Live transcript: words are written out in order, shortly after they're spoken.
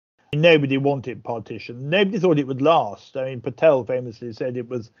Nobody wanted partition. Nobody thought it would last. I mean, Patel famously said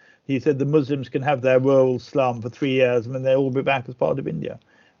he said the Muslims can have their rural slum for 3 years and then they'll all be back as part of India.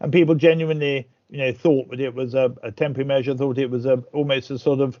 And people genuinely, thought that it was a temporary measure, thought it was almost a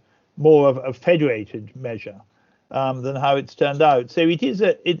sort of more of a federated measure than how it's turned out. So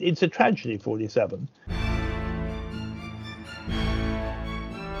it's a tragedy, 47.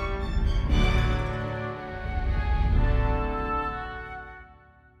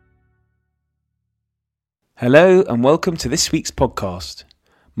 Hello and welcome to this week's podcast.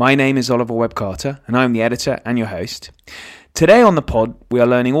 My name is Oliver Webb-Carter and I'm the editor and your host. Today on the pod we are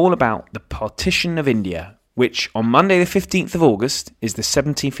learning all about the Partition of India, which on Monday the 15th of August is the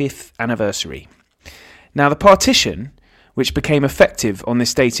 75th anniversary. Now the partition, which became effective on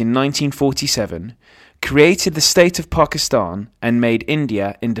this date in 1947, created the state of Pakistan and made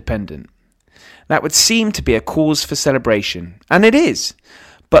India independent. That would seem to be a cause for celebration, and it is.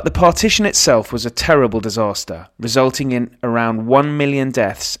 But the partition itself was a terrible disaster, resulting in around 1 million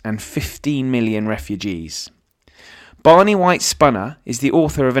deaths and 15 million refugees. Barney Spunner is the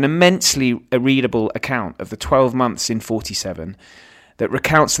author of an immensely readable account of the 12 months in 47 that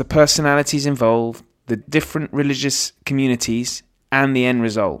recounts the personalities involved, the different religious communities, and the end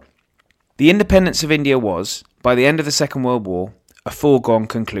result. The independence of India was, by the end of the Second World War, a foregone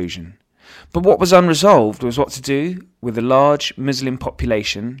conclusion. But what was unresolved was what to do with the large Muslim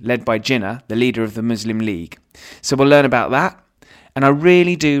population led by Jinnah, the leader of the Muslim League. So we'll learn about that, and I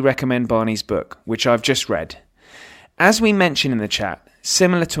really do recommend Barney's book, which I've just read. As we mentioned in the chat,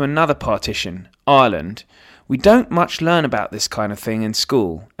 similar to another partition, Ireland, we don't much learn about this kind of thing in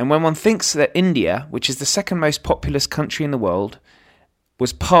school, and when one thinks that India, which is the second most populous country in the world,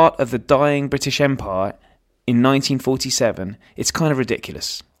 was part of the dying British Empire in 1947, it's kind of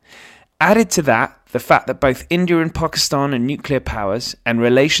ridiculous. Added to that, the fact that both India and Pakistan are nuclear powers and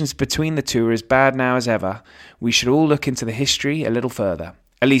relations between the two are as bad now as ever, we should all look into the history a little further.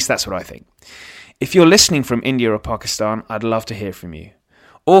 At least that's what I think. If you're listening from India or Pakistan, I'd love to hear from you.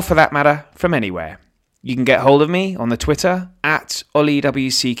 Or for that matter, from anywhere. You can get hold of me on the Twitter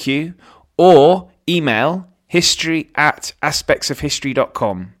 @OllieWCQ or email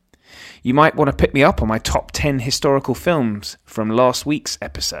history@aspectsofhistory.com. You might want to pick me up on my top 10 historical films from last week's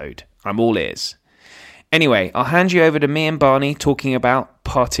episode. I'm all ears. Anyway, I'll hand you over to me and Barney talking about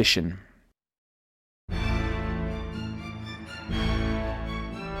partition.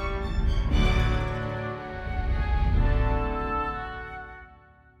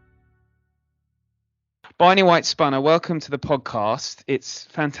 Barney Spunner, welcome to the podcast. It's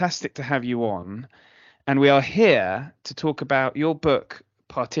fantastic to have you on. And we are here to talk about your book,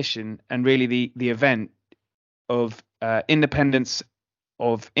 Partition, and really the event of independence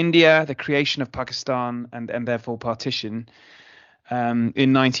of India, the creation of Pakistan, and therefore partition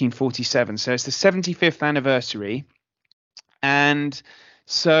in 1947. So it's the 75th anniversary. And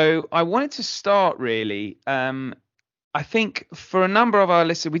so I wanted to start really, I think for a number of our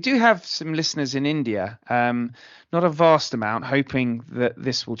listeners, we do have some listeners in India, not a vast amount, hoping that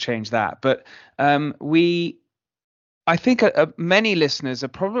this will change that. But I think many listeners are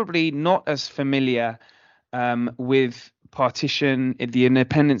probably not as familiar with partition, the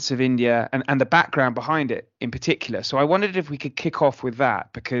independence of India, and the background behind it in particular. So I wondered if we could kick off with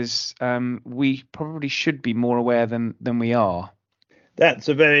that, because we probably should be more aware than we are. That's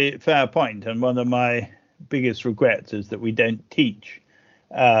a very fair point, and one of my biggest regrets is that we don't teach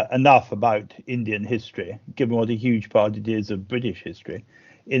enough about Indian history, given what a huge part it is of British history,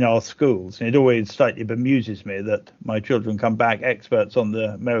 in our schools. And it always slightly bemuses me that my children come back experts on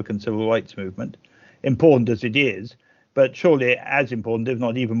the American Civil Rights Movement, important as it is. But surely as important, if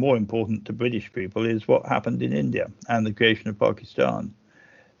not even more important to British people, is what happened in India and the creation of Pakistan.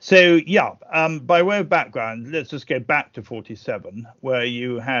 So, by way of background, let's just go back to 47, where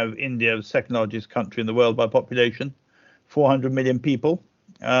you have India, the second largest country in the world by population, 400 million people.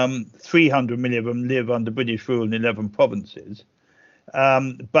 300 million of them live under British rule in 11 provinces.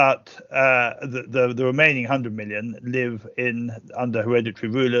 But the remaining 100 million live under hereditary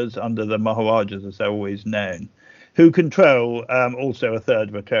rulers, under the Maharajas, as they're always known, who control also a third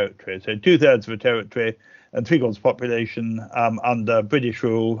of a territory. So 2/3 of a territory and 3/4 population under British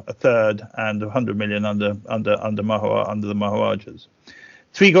rule, a third, and 100 million under the Maharajas.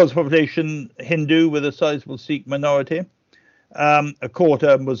 3/4 population Hindu with a sizable Sikh minority, a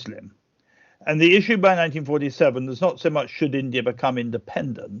quarter Muslim. And the issue by 1947 is not so much should India become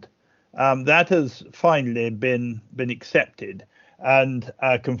independent. That has finally been accepted and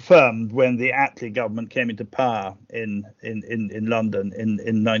confirmed when the Attlee government came into power in London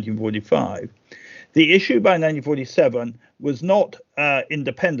in 1945. The issue by 1947 was not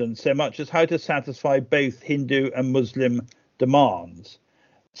independence so much as how to satisfy both Hindu and Muslim demands.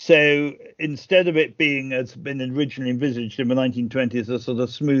 So instead of it being, as been originally envisaged in the 1920s, a sort of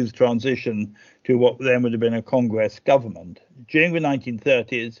smooth transition to what then would have been a Congress government, during the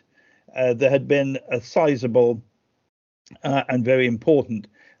 1930s, there had been a sizable and very important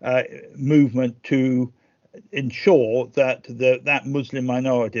movement to ensure that that Muslim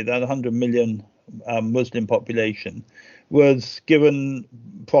minority, that 100 million Muslim population, was given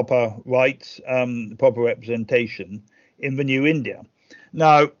proper rights, proper representation in the new India.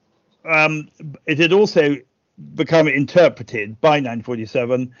 Now, it had also become interpreted by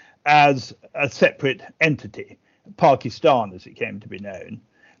 1947 as a separate entity, Pakistan as it came to be known.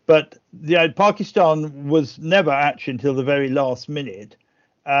 But Pakistan was never actually, until the very last minute,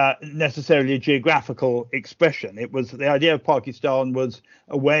 necessarily a geographical expression. It was the idea of Pakistan was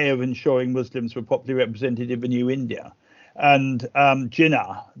a way of ensuring Muslims were properly represented in the new India. And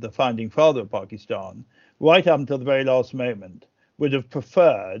Jinnah, the founding father of Pakistan, right up until the very last moment, would have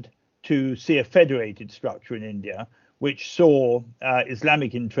preferred to see a federated structure in India, which saw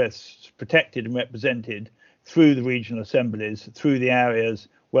Islamic interests protected and represented through the regional assemblies, through the areas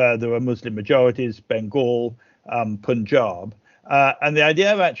where there were Muslim majorities, Bengal, Punjab. And the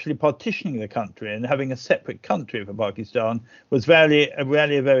idea of actually partitioning the country and having a separate country for Pakistan was really a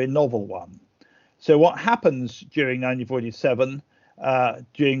very novel one. So what happens during 1947,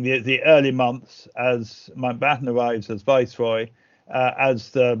 during the early months, as Mountbatten arrives as viceroy,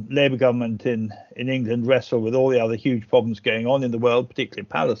 as the Labour government in England wrestle with all the other huge problems going on in the world, particularly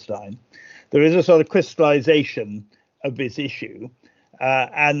Palestine, there is a sort of crystallization of this issue.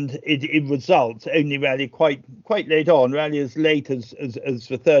 And it results only really quite late on, really as late as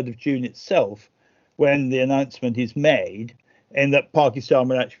the 3rd of June itself, when the announcement is made in that Pakistan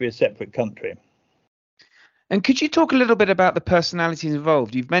will actually be a separate country. And could you talk a little bit about the personalities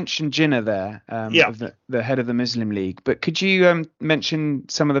involved? You've mentioned Jinnah there, of the head of the Muslim League, but could you mention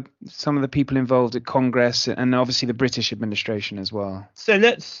some of the people involved at Congress and obviously the British administration as well? So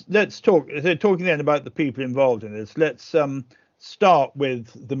let's talk. So talking then about the people involved in this, let's start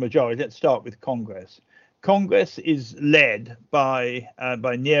with the majority. Let's start with Congress. Congress is led by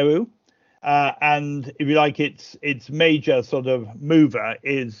Nehru, and if you like, its major sort of mover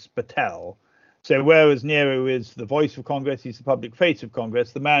is Patel. So whereas Nehru is the voice of Congress, he's the public face of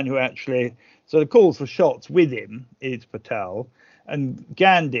Congress, the man who actually sort of calls the shots with him is Patel. And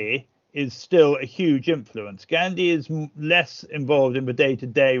Gandhi is still a huge influence. Gandhi is less involved in the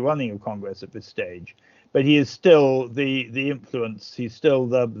day-to-day running of Congress at this stage, but he is still the influence. He's still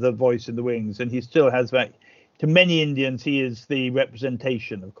the voice in the wings, and he still has that. To many Indians, he is the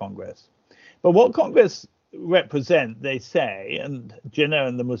representation of Congress. But what Congress represent, they say, and Jinnah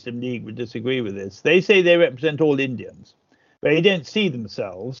and the Muslim League would disagree with this, they say they represent all Indians. They don't see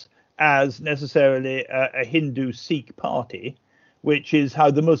themselves as necessarily a Hindu Sikh party, which is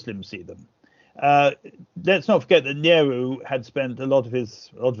how the Muslims see them. Let's not forget that Nehru had spent a lot of his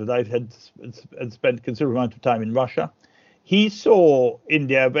life, had spent a considerable amount of time in Russia. He saw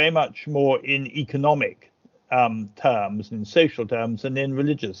India very much more in economic terms, in social terms, and in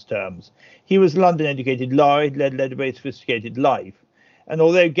religious terms. He was a London-educated lawyer, led a very sophisticated life. And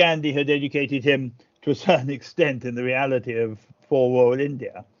although Gandhi had educated him to a certain extent in the reality of for-war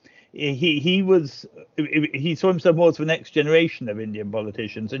India, he saw himself more as the next generation of Indian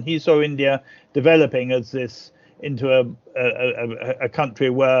politicians, and he saw India developing as this into a country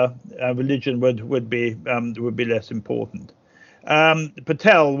where religion would be less important.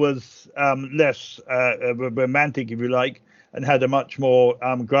 Patel was less romantic, if you like, and had a much more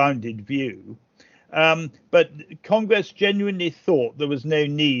grounded view. But Congress genuinely thought there was no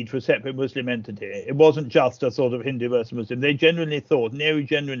need for a separate Muslim entity. It wasn't just a sort of Hindu versus Muslim. They genuinely thought, Nehru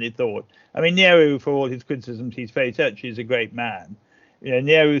genuinely thought. I mean, Nehru, for all his criticisms he's faced, actually is a great man. You know,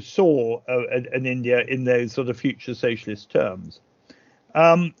 Nehru saw an India in those sort of future socialist terms.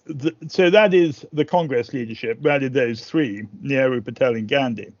 So that is the Congress leadership, really those three, Nehru, Patel and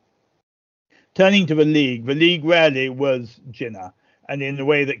Gandhi. Turning to the League really was Jinnah. And in the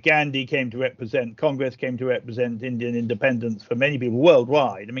way that Gandhi came to represent, Congress came to represent Indian independence for many people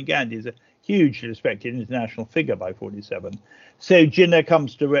worldwide. I mean, Gandhi is a hugely respected international figure by 47. So Jinnah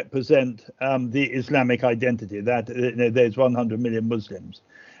comes to represent the Islamic identity, that there's 100 million Muslims.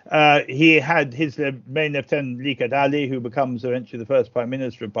 He had his main lieutenant, Liaquat Ali, who becomes eventually the first prime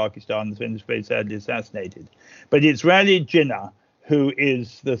minister of Pakistan, and is very sadly assassinated. But it's really Jinnah who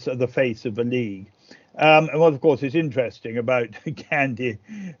is the face of the League. And what, of course, is interesting about Gandhi,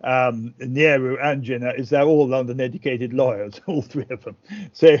 Nehru, and Jinnah is they're all London-educated lawyers, all three of them.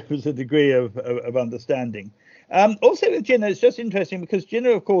 So it was a degree of understanding. Also with Jinnah, it's just interesting because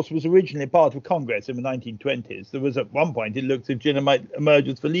Jinnah, of course, was originally part of Congress in the 1920s. There was at one point it looked as if Jinnah might emerge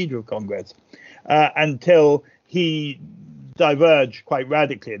as the leader of Congress until he diverged quite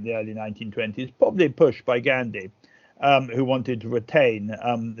radically in the early 1920s, probably pushed by Gandhi. Who wanted to retain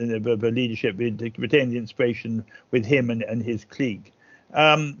the leadership, retain the inspiration with him and his clique.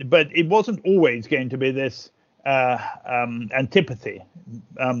 But it wasn't always going to be this antipathy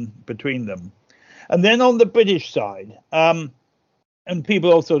between them. And then on the British side, and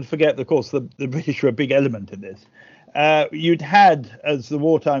people also forget, of course, the British were a big element in this. You'd had, as the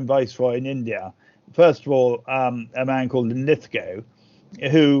wartime viceroy in India, first of all, a man called Lithgow,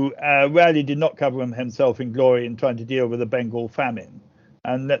 who really did not cover himself in glory in trying to deal with the Bengal famine.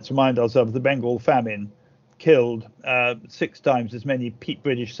 And let's remind ourselves, the Bengal famine killed 6 times as many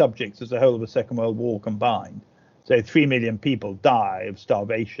British subjects as the whole of the Second World War combined. So 3 million people die of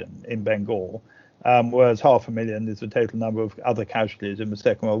starvation in Bengal, whereas 500,000 is the total number of other casualties in the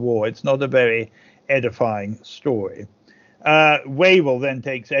Second World War. It's not a very edifying story. Wavell then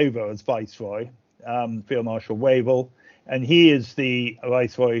takes over as viceroy, Field Marshal Wavell. And he is the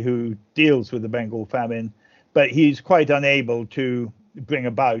viceroy who deals with the Bengal famine, but he's quite unable to bring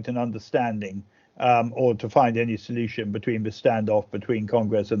about an understanding or to find any solution between the standoff between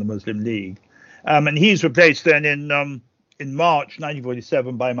Congress and the Muslim League. And he's replaced then in March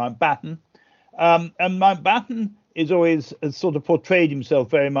 1947 by Mountbatten. And Mountbatten is always has sort of portrayed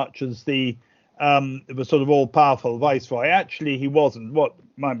himself very much as the sort of all-powerful viceroy. Actually, he wasn't. What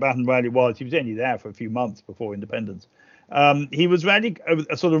Mountbatten really was, he was only there for a few months before independence. He was really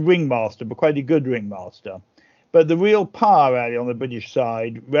a sort of ringmaster, but quite a good ringmaster. But the real power really on the British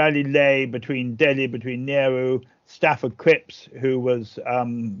side really lay between Delhi, between Nehru, Stafford Cripps, who was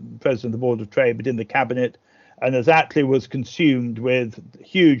president of the Board of Trade, but in the cabinet, and as Attlee was consumed with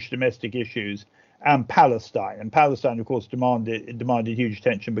huge domestic issues, and Palestine. And Palestine, of course, demanded huge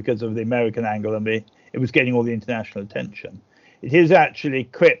attention because of the American angle, and it was getting all the international attention. It is actually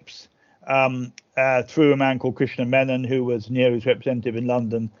Cripps, through a man called Krishna Menon, who was Nehru's representative in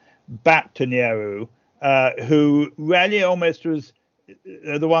London, back to Nehru, who really almost was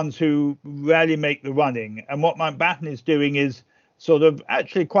the ones who really make the running. And what Mountbatten is doing is sort of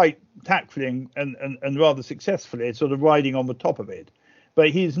actually quite tactfully and rather successfully sort of riding on the top of it. But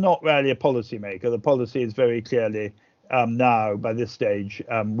he's not really a policymaker. The policy is very clearly now, by this stage,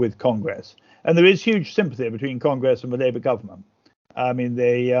 with Congress. And there is huge sympathy between Congress and the Labour government. I mean,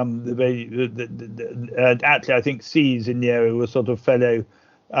 Attlee, I think, sees in Nehru a sort of fellow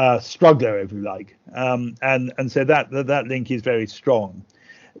struggler, if you like, and so that link is very strong.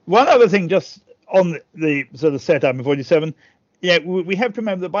 One other thing, just on the sort of setup in 47, we have to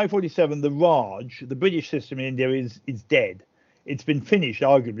remember that by 47, the Raj, the British system in India, is dead. It's been finished,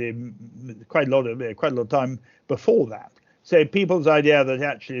 arguably, quite a lot of time before that. So people's idea that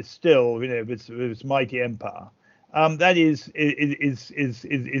actually it's still, this mighty empire. That is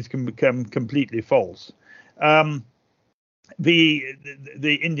completely false. The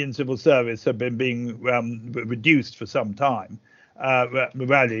Indian civil service have been being reduced for some time,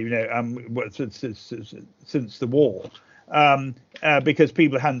 really, since the war, because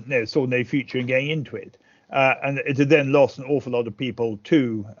people hadn't saw no future in going into it, and it had then lost an awful lot of people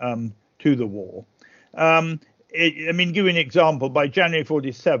to the war. Give you an example. By January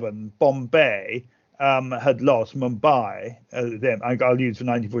 47, Bombay had lost Mumbai. I'll use the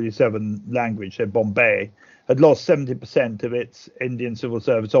 1947 language. So Bombay had lost 70% of its Indian civil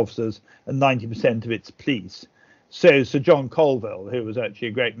service officers and 90% of its police. So Sir John Colville, who was actually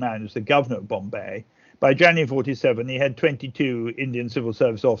a great man, was the governor of Bombay. By January 47, he had 22 Indian civil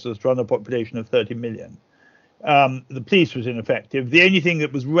service officers to run a population of 30 million. The police was ineffective. The only thing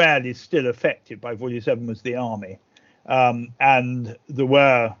that was rarely still effective by 47 was the army. And there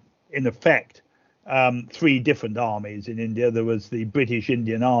were, in effect, 3 different armies in India. There was the British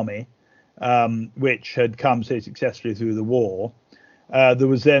Indian Army, which had come so successfully through the war. There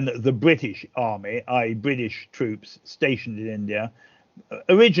was then the British Army, i.e. British troops stationed in India,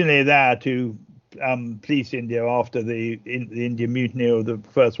 originally there to police India after the Indian Mutiny, or the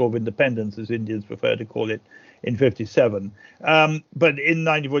First War of Independence, as Indians prefer to call it, in 57. But in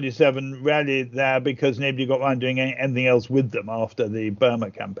 1947, really there because nobody got around doing anything else with them after the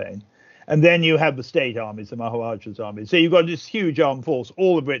Burma campaign. And then you have the state armies, the Maharaja's armies. So you've got this huge armed force,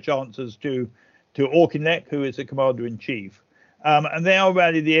 all of which answers to Auchinleck, who is the commander-in-chief. And they are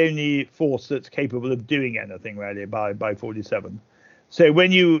really the only force that's capable of doing anything, really, by 47. So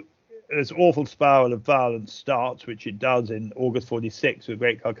when you this awful spiral of violence starts, which it does in August 46 with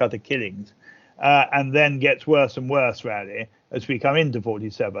Great Calcutta killings, and then gets worse and worse, really, as we come into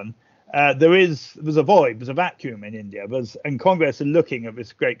 47. There's a void, there's a vacuum in India, and Congress are looking at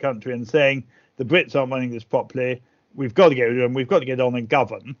this great country and saying the Brits aren't running this properly. We've got to go to them. We've got to get on and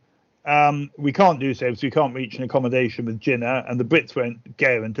govern. We can't do so because we can't reach an accommodation with Jinnah, and the Brits won't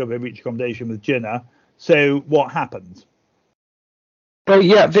go until they reach accommodation with Jinnah. So what happens? Well,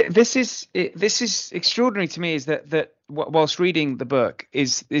 yeah, this is extraordinary to me. Is that whilst reading the book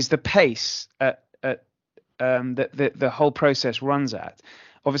is the pace that the whole process runs at.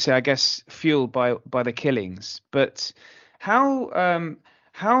 Obviously, I guess fueled by the killings. But how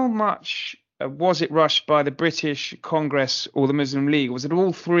much was it rushed by the British Congress or the Muslim League? Was it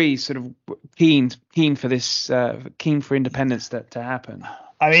all three sort of keen for this keen for independence to happen?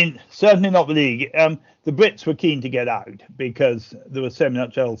 I mean, certainly not the League. The Brits were keen to get out because there was so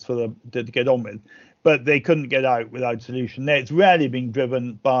much else for them to get on with, but they couldn't get out without a solution. It's rarely being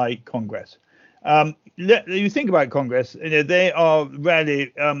driven by Congress. You think about Congress, they are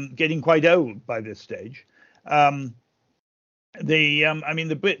really getting quite old by this stage. The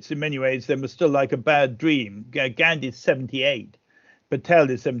Brits in many ways, they were still like a bad dream. Gandhi's 78, Patel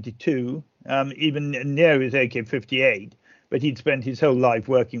is 72, even Nehru is AK 58. But he'd spent his whole life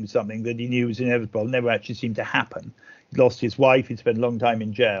working with something that he knew was inevitable, never actually seemed to happen. He'd lost his wife, he'd spent a long time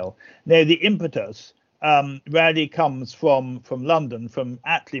in jail. Now, the impetus really comes from London, from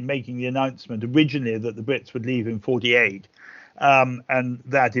Attlee making the announcement originally that the Brits would leave in 48, and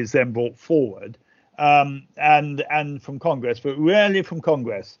that is then brought forward, and from Congress, but rarely from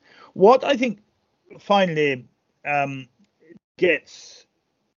Congress. What I think finally gets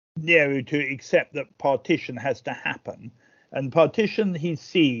Nehru to accept that partition has to happen, and partition he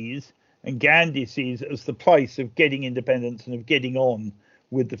sees, and Gandhi sees, as the price of getting independence and of getting on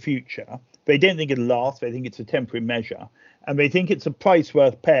with the future. They don't think it'll last. They think it's a temporary measure. And they think it's a price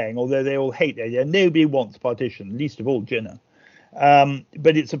worth paying, although they all hate the idea. Nobody wants partition, least of all Jinnah.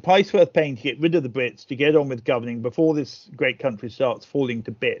 But it's a price worth paying to get rid of the Brits, to get on with governing before this great country starts falling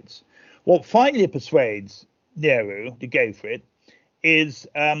to bits. What finally persuades Nehru to go for it is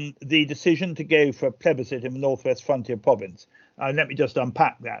the decision to go for a plebiscite in the Northwest Frontier Province. Let me just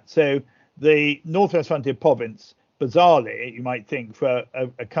unpack that. So the Northwest Frontier Province, bizarrely, you might think, for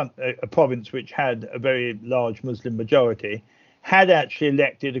a province which had a very large Muslim majority, had actually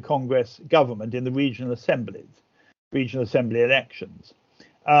elected a Congress government in the regional assembly elections.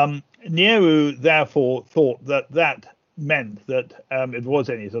 Nehru therefore thought that meant that if there was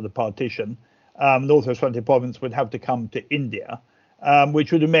any sort of partition, Northwest Frontier Province would have to come to India,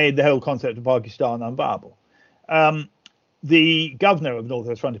 which would have made the whole concept of Pakistan unviable. The governor of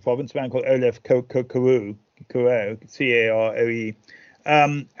Northwest Frontier Province, a man called Olaf Carew, Caroe,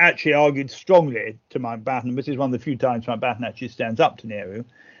 actually argued strongly to Mountbatten. This is one of the few times Mountbatten actually stands up to Nehru,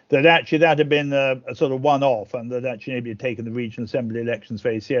 that actually that had been a sort of one-off, and that actually nobody had taken the regional assembly elections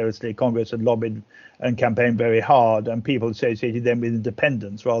very seriously. Congress had lobbied and campaigned very hard, and people associated them with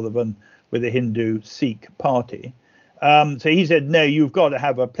independence rather than with the Hindu Sikh party. So he said, no, you've got to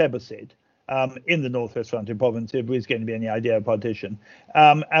have a plebiscite in the Northwest Frontier Province if there's going to be any idea of partition.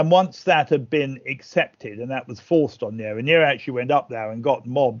 And once that had been accepted, and that was forced on Nehru, Nehru actually went up there and got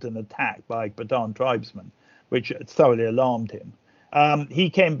mobbed and attacked by Pathan tribesmen, which thoroughly alarmed him. He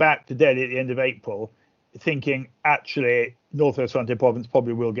came back to Delhi at the end of April thinking, actually, Northwest Frontier Province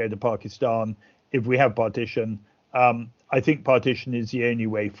probably will go to Pakistan if we have partition. I think partition is the only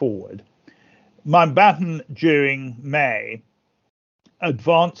way forward. Mountbatten, during May,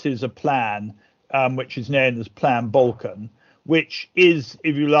 advances a plan which is known as Plan Balkan, which is,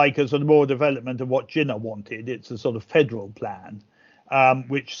 if you like, a sort of more development of what Jinnah wanted. It's a sort of federal plan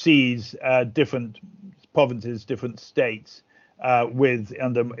which sees different provinces, different states with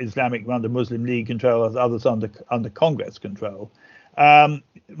under Muslim League control, others under Congress control.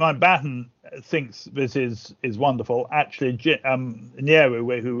 Mountbatten thinks this is wonderful. Actually,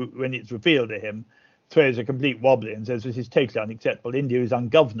 Nehru, who, when it's revealed to him, throws a complete wobbly and says this is totally unacceptable. India is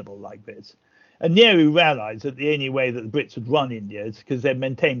ungovernable like this. And Nehru realised that the only way that the Brits would run India is because they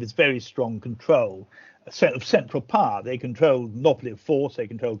maintained this very strong control of central power. They controlled monopoly of force, they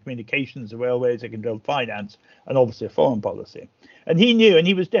controlled communications, the railways, they controlled finance, and obviously foreign policy. And he knew, and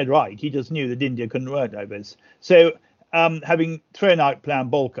he was dead right, he just knew that India couldn't work like this. So having thrown out Plan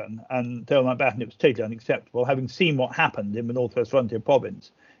Balkan and told Mountbatten it was totally unacceptable, having seen what happened in the Northwest Frontier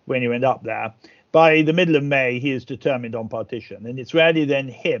Province when he went up there, by the middle of May, he is determined on partition. And it's really then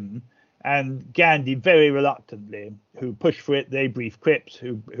him and Gandhi, very reluctantly, who push for it. They brief Cripps,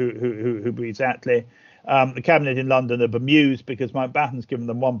 who briefs Attlee. The cabinet in London are bemused because Mountbatten's given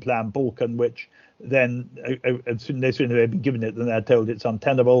them one plan, Balkan, which then as soon as they've been given it, then they're told it's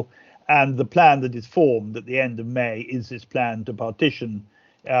untenable. And the plan that is formed at the end of May is this plan to partition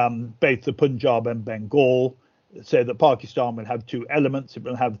both the Punjab and Bengal, so that Pakistan will have two elements. It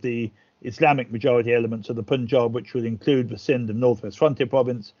will have the Islamic majority elements of the Punjab, which will include the Sindh and Northwest Frontier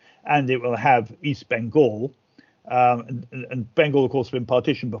Province, and it will have East Bengal. And Bengal, of course, has been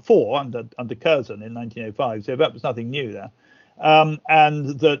partitioned before under Curzon in 1905, so that was nothing new there.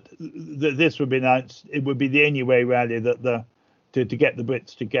 And that this would be announced. It would be the only way, really, that to get the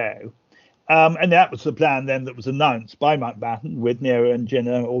Brits to go. And that was the plan then that was announced by Mountbatten with Nero and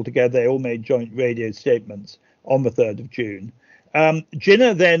Jinnah all together. They all made joint radio statements on the 3rd of June.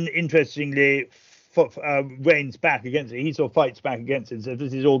 Jinnah then, interestingly, reigns back against it. He sort of fights back against it and says,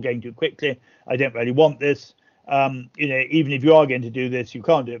 this is all going too quickly. I don't really want this. Even if you are going to do this, you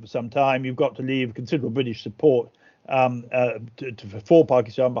can't do it for some time. You've got to leave considerable British support for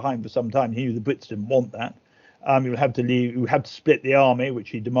Pakistan behind for some time. He knew the Brits didn't want that. You have to leave. You have to split the army,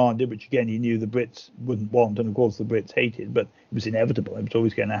 which he demanded, which again he knew the Brits wouldn't want, and of course the Brits hated. But it was inevitable. It was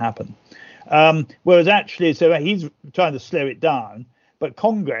always going to happen. Whereas actually, so he's trying to slow it down, but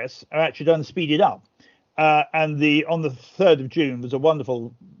Congress are actually trying to speed it up. And on the 3rd of June was a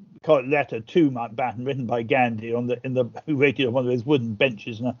wonderful letter to Mountbatten written by Gandhi who waited on one of those wooden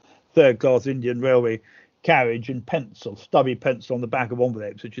benches in a third-class Indian railway carriage in pencil, stubby pencil on the back of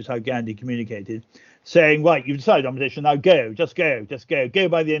envelopes, which is how Gandhi communicated, saying, right, you've decided on petition, now go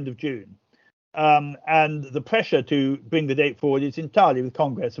by the end of June. And the pressure to bring the date forward is entirely with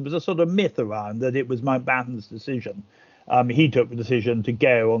Congress. There was a sort of myth around that it was Mountbatten's decision. He took the decision to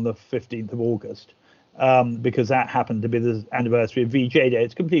go on the 15th of August because that happened to be the anniversary of VJ Day.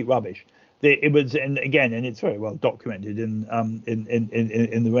 It's complete rubbish. It was, and it's very well documented in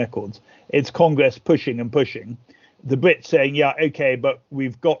the records. It's Congress pushing and pushing. The Brits saying, yeah, OK, but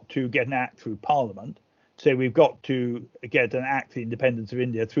we've got to get an act through Parliament. So we've got to get an act for the independence of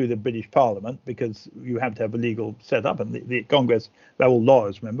India through the British Parliament, because you have to have a legal setup. And the Congress, they're all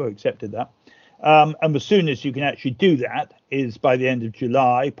lawyers, remember, who accepted that. And as soon as you can actually do that is by the end of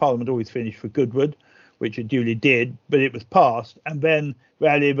July. Parliament always finished for Goodwood, which it duly did, but it was passed. And then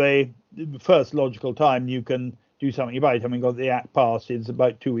really the first logical time you can do something about it, having got the act passed, is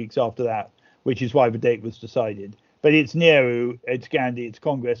about 2 weeks after that, which is why the date was decided. But it's Nehru, it's Gandhi, it's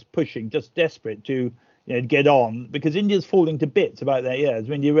Congress pushing, just desperate to get on, because India's falling to bits about their ears. I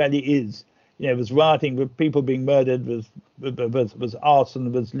mean, it really is. There's rioting, with people being murdered, was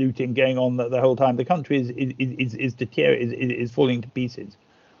arson, was looting going on the whole time. The country is deteriorating, is falling to pieces.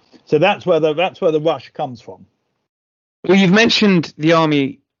 So that's where the rush comes from. Well, you've mentioned the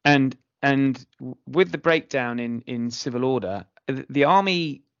army, and with the breakdown in civil order, the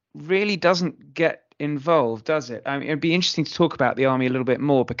army really doesn't get involved, does it? I mean, it'd be interesting to talk about the army a little bit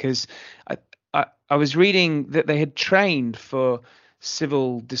more, because I was reading that they had trained for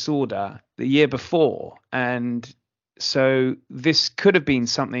civil disorder the year before, and so this could have been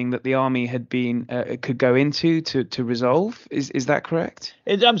something that the army had been could go into to resolve. Is that correct?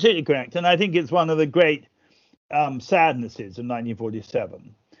 It's absolutely correct, and I think it's one of the great sadnesses of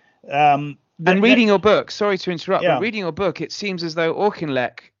 1947. And reading your book, sorry to interrupt, yeah. But reading your book, it seems as though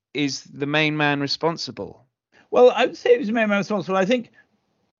Auchinleck is the main man responsible. Well, I would say he was the main man responsible. I think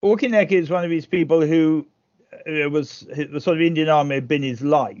Auchinleck is one of these people who the sort of Indian Army had been his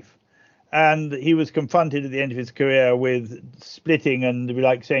life. And he was confronted at the end of his career with splitting and,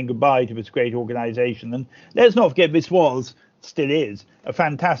 saying goodbye to this great organization. And let's not forget, this still is, a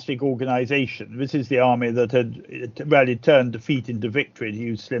fantastic organization. This is the army that had really turned defeat into victory, to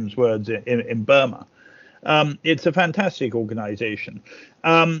use Slim's words, in Burma. It's a fantastic organization.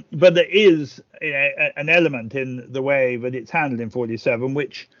 But there is an element in the way that it's handled in 47,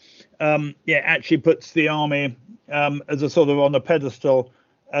 which actually puts the army as a sort of on a pedestal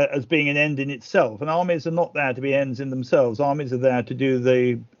as being an end in itself. And armies are not there to be ends in themselves. Armies are there to do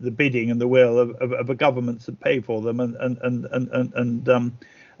the bidding and the will of the governments that pay for them and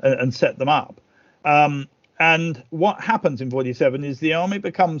set them up. And what happens in 47 is the army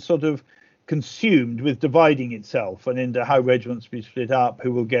becomes sort of consumed with dividing itself and into how regiments be split up,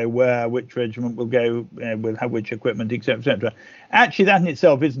 who will go where, which regiment will go, will have which equipment, etc., etc. Actually, that in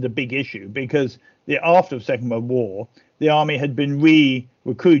itself isn't a big issue, because after the Second World War, the army had been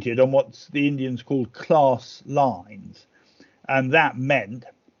recruited on what the Indians called class lines, and that meant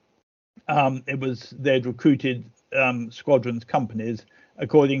they'd recruited squadrons, companies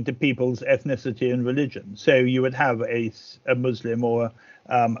according to people's ethnicity and religion. So you would have a Muslim or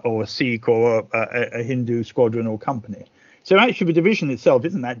a Sikh or a Hindu squadron or company. So actually, the division itself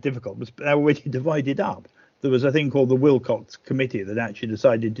isn't that difficult. They're already divided up. There was a thing called the Wilcox Committee that actually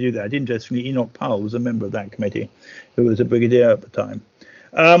decided to do that. Interestingly, Enoch Powell was a member of that committee, who was a brigadier at the time.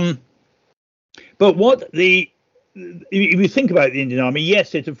 But if you think about the Indian Army,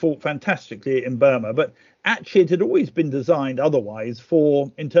 yes, it had fought fantastically in Burma, but actually it had always been designed otherwise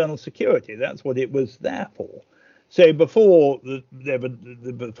for internal security. That's what it was there for. So before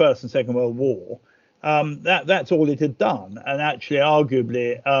the First and Second World War, that's all it had done. And actually,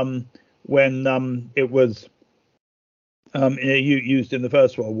 arguably, when it was used in the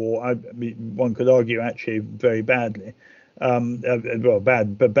First World War, one could argue actually very badly,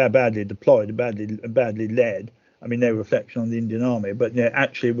 badly deployed, badly led. I mean, no reflection on the Indian Army, but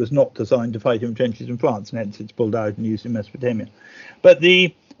actually it was not designed to fight in trenches in France, and hence it's pulled out and used in Mesopotamia. But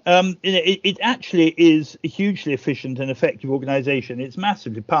it actually is a hugely efficient and effective organisation. It's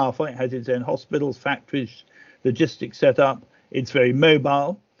massively powerful. It has its own hospitals, factories, logistics set up. It's very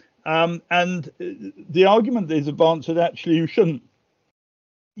mobile. And the argument is advanced that actually you shouldn't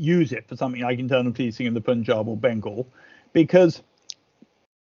use it for something like internal policing in the Punjab or Bengal, because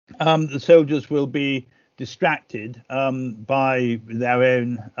the soldiers will be distracted by their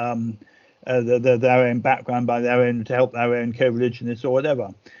own their own background, by their own, to help their own co-religionists or whatever.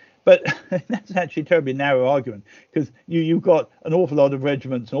 But that's actually a terribly narrow argument, because you've got an awful lot of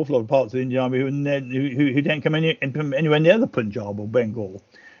regiments, an awful lot of parts of the Indian Army who don't come anywhere near the Punjab or Bengal.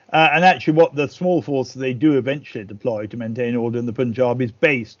 And actually what the small force they do eventually deploy to maintain order in the Punjab is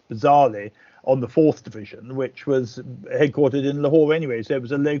based, bizarrely, on the 4th Division, which was headquartered in Lahore anyway, so it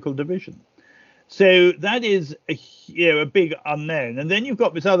was a local division. So that is a big unknown. And then you've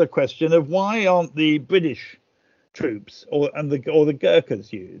got this other question of why aren't the British troops or the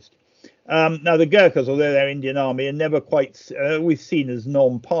Gurkhas used? Now the Gurkhas, although they're Indian Army, are never quite always seen as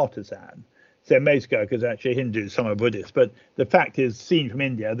non-partisan. So most Gurkhas are actually Hindus, some are Buddhists, but the fact is, seen from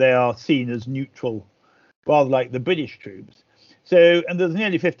India, they are seen as neutral, rather like the British troops. So, and there's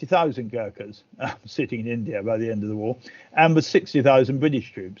nearly 50,000 Gurkhas sitting in India by the end of the war, and with 60,000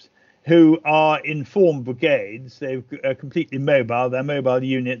 British troops, who are in formed brigades. They're completely mobile. They're mobile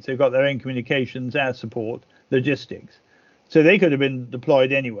units. They've got their own communications, air support, logistics. So they could have been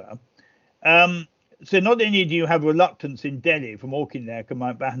deployed anywhere. So not only do you have reluctance in Delhi from Auchinleck and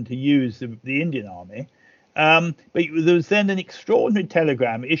Mountbatten to use the Indian Army, but there was then an extraordinary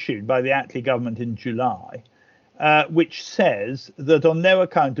telegram issued by the Attlee government in July, which says that on no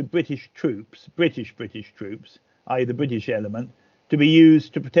account of British troops, British troops, i.e. the British element, to be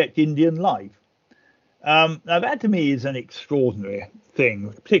used to protect Indian life. Now that to me is an extraordinary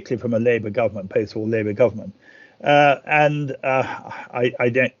thing, particularly from a Labour government, post-war Labour government. I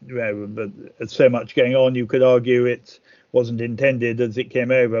don't know, but there's so much going on, you could argue it wasn't intended as it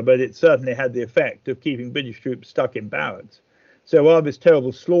came over, but it certainly had the effect of keeping British troops stuck in barracks. So while this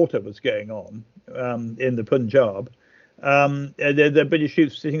terrible slaughter was going on in the Punjab, the British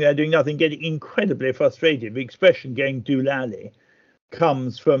troops sitting there doing nothing, getting incredibly frustrated. The expression "going doolally"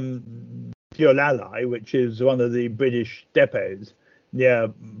 comes from Purlalai, which is one of the British depots near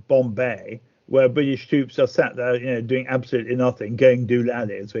Bombay, where British troops are sat there, doing absolutely nothing, going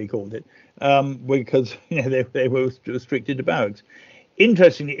doolally, as they called it, because they were restricted to barracks.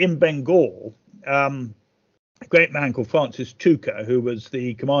 Interestingly, in Bengal, a great man called Francis Tucker, who was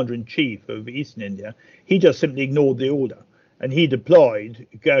the commander-in-chief of Eastern India, he just simply ignored the order, and he deployed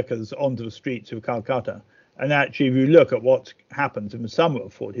Gurkhas onto the streets of Calcutta. And actually, if you look at what happens in the summer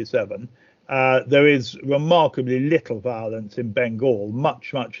of 47, there is remarkably little violence in Bengal,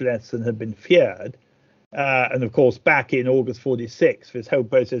 much less than had been feared. And of course, back in August 46, this whole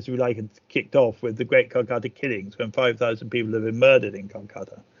process, if you like, had kicked off with the Great Calcutta killings, when 5,000 people have been murdered in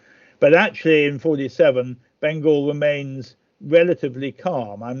Calcutta. But actually, in 47, Bengal remains relatively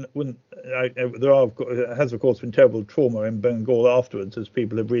calm. There has, of course, been terrible trauma in Bengal afterwards, as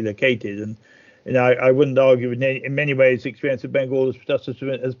people have relocated. And I wouldn't argue in many ways the experience of Bengal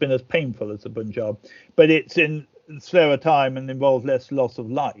has been as painful as the Punjab, but it's in slower time and involves less loss of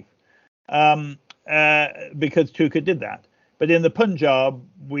life, because Tucker did that. But in the Punjab,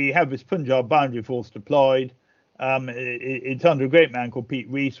 we have this Punjab boundary force deployed. It's under a great man called Pete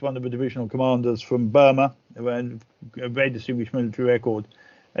Rees, one of the divisional commanders from Burma, who had a very distinguished military record,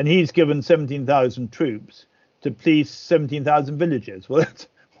 and he's given 17,000 troops to police 17,000 villages. Well, that's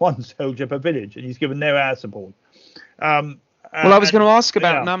one soldier per village, and he's given no air support. Well, I was going to ask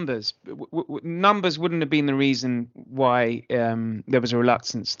about numbers. Numbers wouldn't have been the reason why there was a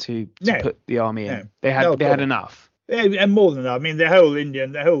reluctance to put the army in. They had enough. And more than enough. I mean, the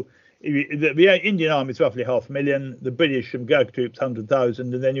Indian army is roughly 500,000. The British and Gurkha troops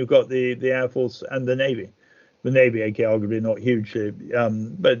 100,000, and then you've got the Air Force and the Navy. The Navy, okay, arguably not hugely,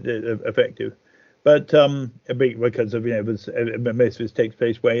 but effective. But because of most of this takes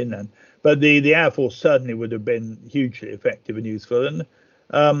place way inland. But the Air Force certainly would have been hugely effective and useful. And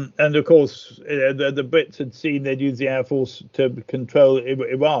of course, the Brits had seen they'd use the Air Force to control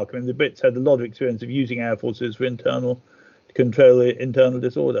Iraq. I mean, the Brits had a lot of experience of using Air Forces for to control internal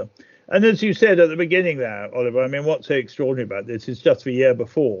disorder. And as you said at the beginning there, Oliver, I mean, what's so extraordinary about this is just the year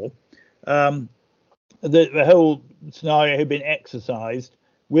before, the whole scenario had been exercised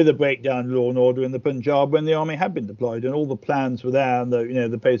with a breakdown in law and order in the Punjab when the army had been deployed, and all the plans were there, and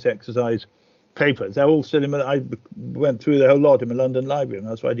the post-exercise papers. They're all still I went through the whole lot in my London library when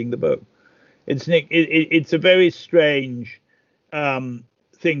I was writing the book. It's a very strange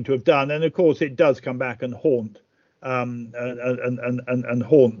thing to have done, and of course it does come back and haunt and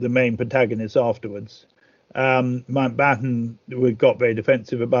haunt the main protagonists afterwards. Mountbatten got very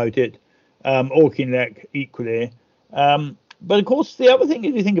defensive about it. Auchinleck equally. But of course, the other thing,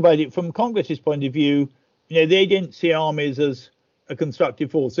 if you think about it from Congress's point of view, they didn't see armies as a constructive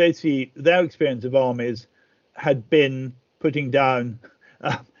force. They see their experience of armies had been putting down,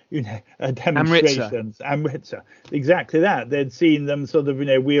 demonstrations. Amritsar, exactly that. They'd seen them sort of,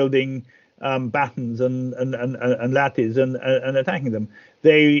 wielding batons and lathis and attacking them.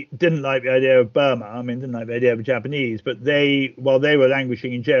 They didn't like the idea of Burma. I mean, didn't like the idea of the Japanese. But while they were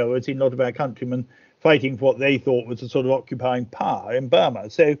languishing in jail, had seen a lot of our countrymen fighting for what they thought was a sort of occupying power in Burma.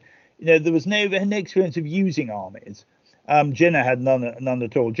 So, there was no experience of using armies. Jinnah had none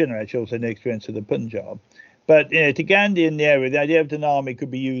at all. Jinnah actually also had no experience of the Punjab. But to Gandhi in the area, the idea that an army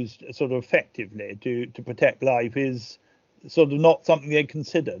could be used sort of effectively to protect life is sort of not something they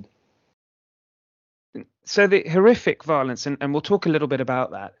considered. So the horrific violence, and we'll talk a little bit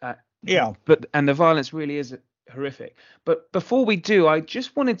about that. And the violence really is horrific. But before we do, I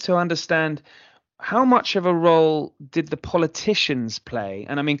just wanted to understand how much of a role did the politicians play,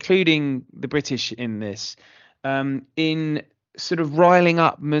 and I'm including the British in this, in sort of riling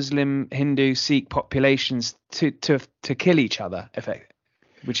up Muslim, Hindu, Sikh populations to kill each other,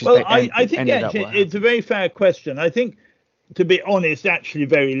 which is I think actually it's a very fair question. I think, to be honest, actually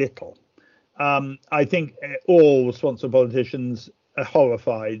very little. I think all responsible politicians are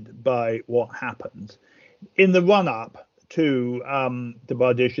horrified by what happened. In the run-up to the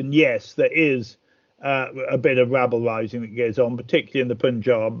partition, yes, there is a bit of rabble-rousing that goes on, particularly in the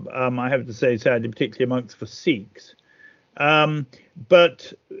Punjab. I have to say, sadly, particularly amongst the Sikhs.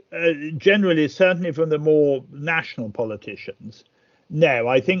 But generally, certainly from the more national politicians, no,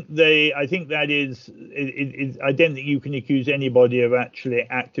 I think that is. I don't think you can accuse anybody of actually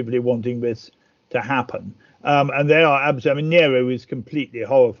actively wanting this to happen. And they are absolutely. I mean, Nero is completely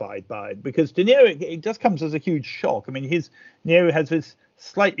horrified by it, because to Nero it just comes as a huge shock. I mean, Nero has this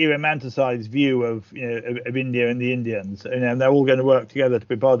slightly romanticized view of India and the Indians, and they're all going to work together to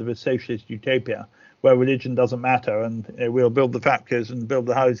be part of a socialist utopia where religion doesn't matter, and we'll build the factories and build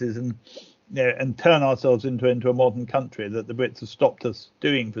the houses and turn ourselves into a modern country that the Brits have stopped us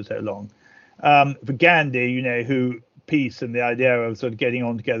doing for so long. For Gandhi, who peace and the idea of sort of getting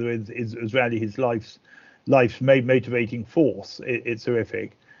on together is really his life's motivating force. It's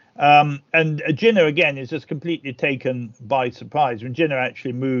horrific. And Jinnah again is just completely taken by surprise when Jinnah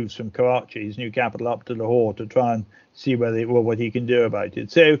actually moves from Karachi, his new capital, up to Lahore to try and see what he can do about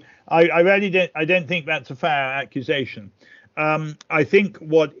it. So I don't think that's a fair accusation. I think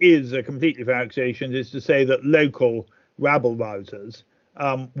what is a completely fair accusation is to say that local rabble rousers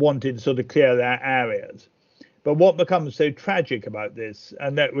wanted to sort of clear their areas. But what becomes so tragic about this,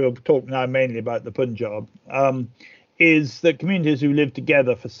 and that we'll talk now mainly about the Punjab, is that communities who live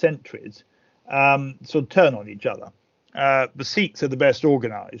together for centuries sort of turn on each other. The Sikhs are the best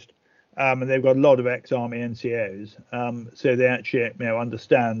organized, and they've got a lot of ex-army NCOs, so they actually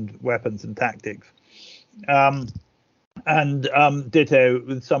understand weapons and tactics. And ditto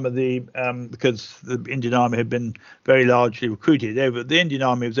with some of the, because the Indian Army had been very largely recruited. The Indian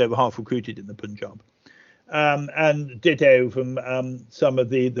Army was over half recruited in the Punjab. And ditto from some of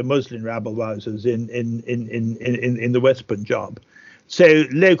the Muslim rabble rousers in the West Punjab. So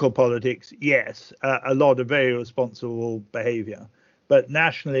local politics, yes, a lot of very responsible behaviour, but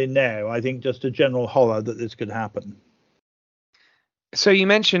nationally, no. I think just a general horror that this could happen. So you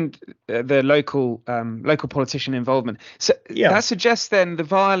mentioned the local politician involvement. So that suggests then the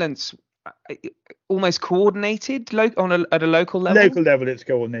violence almost coordinated at a local level. Local level, it's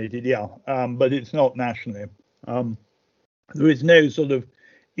coordinated, yeah, but it's not nationally. There is no sort of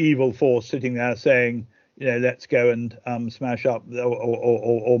evil force sitting there saying, let's go and smash up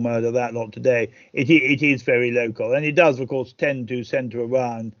or murder that lot today. It is very local, and it does, of course, tend to centre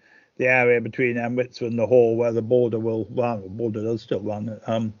around the area between Amritsar and Lahore, where the border will run. The border does still run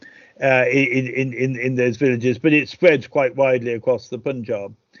in those villages, but it spreads quite widely across the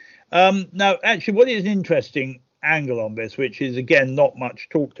Punjab. Now, actually, what is an interesting angle on this, which is again not much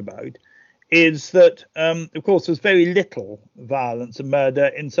talked about, is that, of course, there's very little violence and murder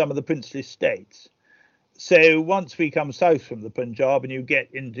in some of the princely states. So once we come south from the Punjab and you get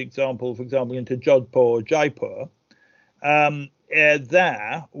into for example, into Jodhpur or Jaipur,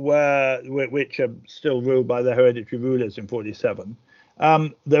 there, which are still ruled by the hereditary rulers in 47,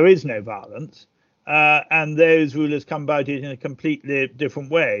 there is no violence. And those rulers come about it in a completely different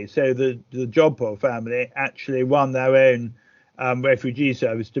way. So the Jodhpur family actually run their own refugee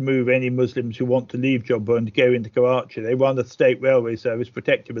service to move any Muslims who want to leave Jodhpur and to go into Karachi. They run the state railway service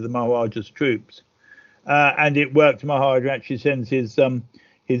protected with the Maharaja's troops. And it worked. Maharaja actually sends his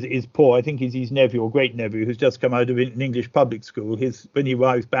poor, I think he's his nephew or great nephew, who's just come out of an English public school. When he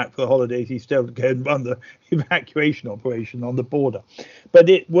arrives back for the holidays, he's still to go and run the evacuation operation on the border. But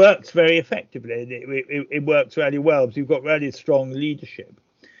it works very effectively. It works really well because you've got really strong leadership.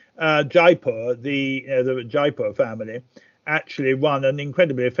 Jaipur, the Jaipur family, actually run an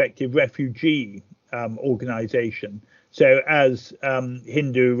incredibly effective refugee organization. So as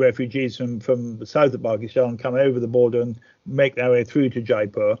Hindu refugees from the south of Pakistan come over the border and make their way through to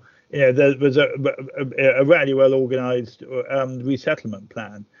Jaipur, there was a really well organized resettlement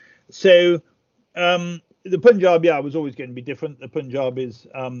plan. So the Punjab, was always going to be different. The Punjab is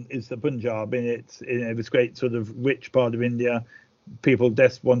the Punjab, and it's this great sort of rich part of India. People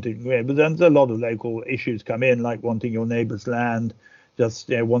just wanting, but there's a lot of local issues come in, like wanting your neighbour's land, just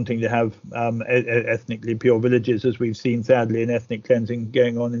wanting to have ethnically pure villages, as we've seen sadly in ethnic cleansing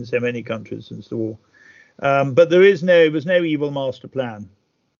going on in so many countries since the war. But there's no evil master plan.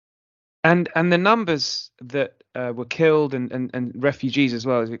 And the numbers that were killed and refugees as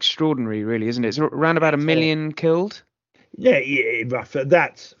well is extraordinary, really, isn't it? It's around about 1 million killed. Yeah, roughly.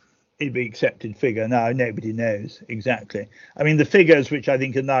 That's the accepted figure now. Nobody knows exactly. I mean, the figures which I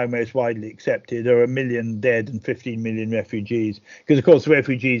think are now most widely accepted are 1 million dead and 15 million refugees, because of course the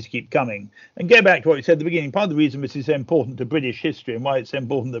refugees keep coming. And go back to what you said at the beginning, part of the reason this is so important to British history and why it's so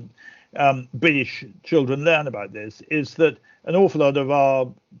important that British children learn about this is that an awful lot of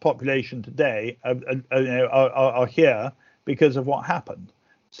our population today are here because of what happened.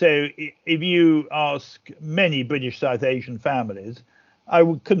 So if you ask many British South Asian families, I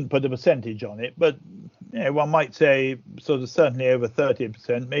couldn't put a percentage on it, but one might say sort of certainly over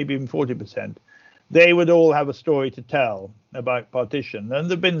 30%, maybe even 40%. They would all have a story to tell about partition. And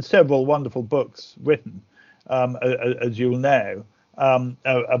there have been several wonderful books written, as you'll know,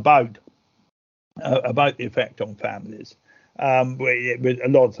 about the effect on families. A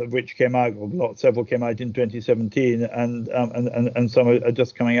lot of which came out, several came out in 2017, and some are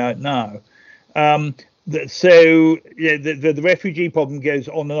just coming out now. So the refugee problem goes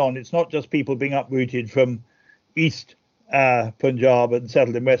on and on. It's not just people being uprooted from East Punjab and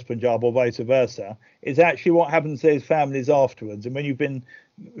settled in West Punjab or vice versa. It's actually what happens to those families afterwards. And when you've been,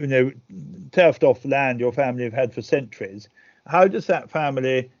 turfed off land your family have had for centuries, how does that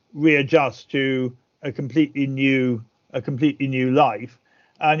family readjust to a completely new life?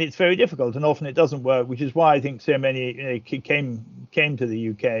 And it's very difficult, and often it doesn't work, which is why I think so many came to the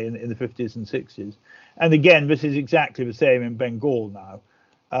UK in the 50s and 60s. And again, this is exactly the same in Bengal now.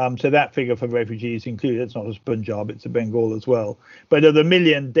 So that figure for refugees included, it's not just Punjab, it's a Bengal as well. But of the 1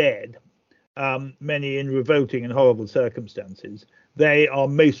 million dead, many in revolting and horrible circumstances, they are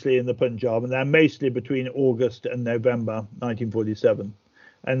mostly in the Punjab, and they're mostly between August and November 1947.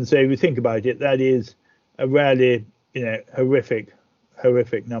 And so if you think about it, that is a really horrific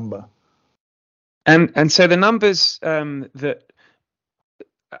number. And so the numbers that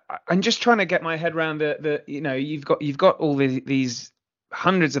I'm just trying to get my head around you've got all these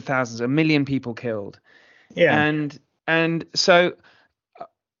hundreds of thousands, 1 million people killed. Yeah. And so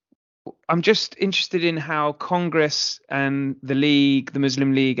I'm just interested in how Congress and the League, the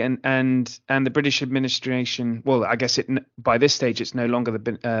Muslim League, and the British administration. Well, I guess by this stage it's no longer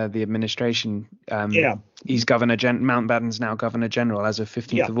the administration. He's Mountbatten's now Governor General as of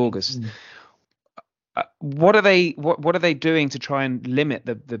 15th of August. What are they doing to try and limit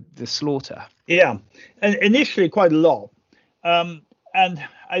the slaughter? Yeah, and initially quite a lot. And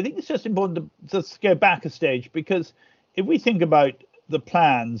I think it's just important to just go back a stage, because if we think about the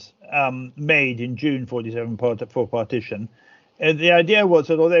plans made in June 47 for partition, the idea was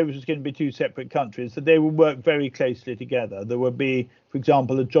that although it was going to be two separate countries, that they would work very closely together. There would be, for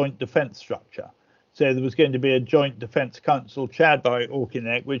example, a joint defence structure. So there was going to be a joint defence council chaired by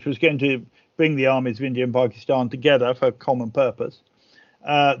Auchinleck, which was going to bring the armies of India and Pakistan together for a common purpose.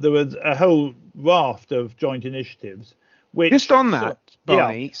 there was a whole raft of joint initiatives. Which, just on that,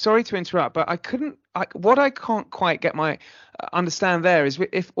 Barney, yeah. sorry to interrupt, but what I can't quite get my understand there is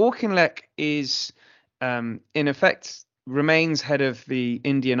if Auchinleck is in effect remains head of the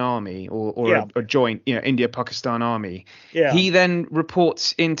Indian army or a joint, India-Pakistan army, he then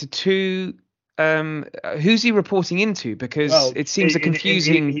reports into two. Who's he reporting into? Because it seems a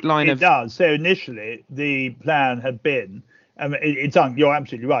confusing line of. It does. So initially, the plan had been, you're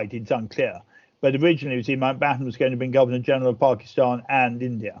absolutely right, it's unclear. But originally, Mountbatten was going to be Governor General of Pakistan and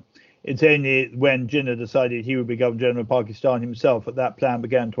India. It's only when Jinnah decided he would be Governor General of Pakistan himself that plan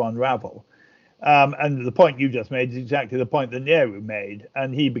began to unravel. And the point you just made is exactly the point that Nehru made.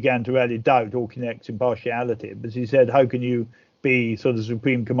 And he began to really doubt Auchinleck's impartiality, because he said, how can you be sort of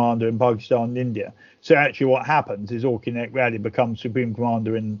supreme commander in Pakistan and India? So actually what happens is Auchinleck really becomes supreme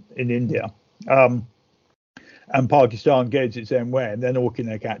commander in India. And Pakistan goes its own way, and then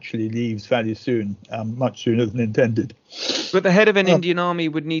Auchinleck actually leaves fairly soon, much sooner than intended. But the head of an Indian army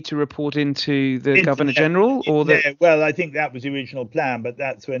would need to report into the Governor General, or the. Well, I think that was the original plan, but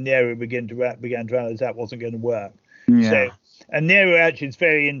that's when Nehru began to realize that wasn't going to work. Yeah. So, and Nehru actually, it's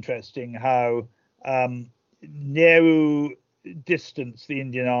very interesting how Nehru distanced the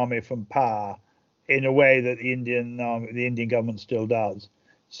Indian army from power in a way that the Indian government still does.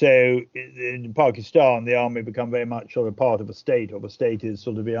 So in Pakistan, the army become very much sort of part of a state, or the state is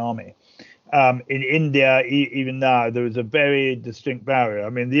sort of the army. In India, even now, there is a very distinct barrier. I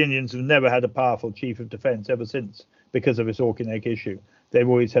mean, the Indians have never had a powerful chief of defense ever since, because of this Auchinleck issue. They've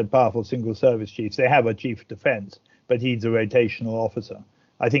always had powerful single service chiefs. They have a chief of defense, but he's a rotational officer.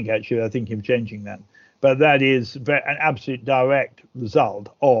 I think of changing that. But that is an absolute direct result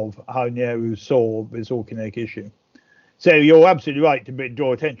of how Nehru saw this Auchinleck issue. So you're absolutely right to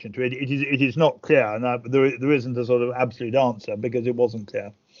draw attention to it. It is not clear, and there isn't a sort of absolute answer because it wasn't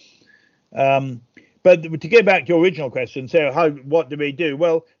clear. But to get back to your original question, so what do they do?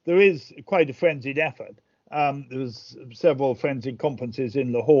 Well, there is quite a frenzied effort. There was several frenzied conferences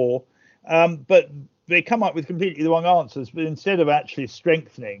in Lahore, but they come up with completely the wrong answers. But instead of actually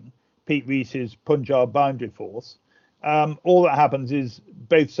strengthening Pete Reese's Punjab boundary force, all that happens is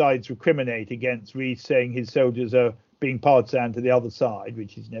both sides recriminate against Reese, saying his soldiers are being partisan to the other side,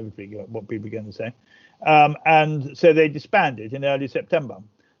 which is inevitably what people are going to say. And so they disbanded in early September.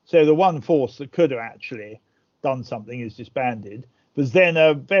 So the one force that could have actually done something is disbanded. There's then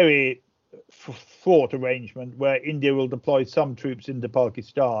a very fraught arrangement where India will deploy some troops into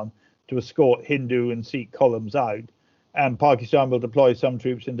Pakistan to escort Hindu and Sikh columns out, and Pakistan will deploy some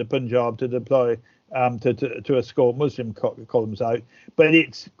troops into Punjab to deploy to escort Muslim columns out. But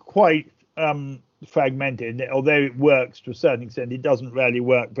it's quite fragmented. Although it works to a certain extent, it doesn't really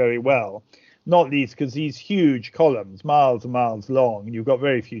work very well. Not least because these huge columns, miles and miles long, and you've got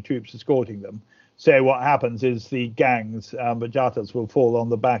very few troops escorting them. So what happens is the gangs, the Jatas, will fall on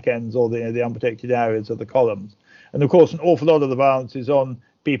the back ends or the unprotected areas of the columns. And of course, an awful lot of the violence is on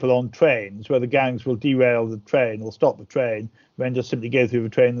people on trains, where the gangs will derail the train or stop the train, then just simply go through the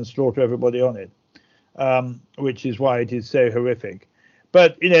train and slaughter everybody on it, which is why it is so horrific.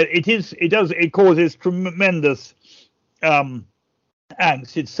 But it causes tremendous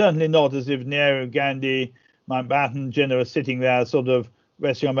angst. It's certainly not as if Nehru, Gandhi, Mountbatten, Jinnah are sitting there sort of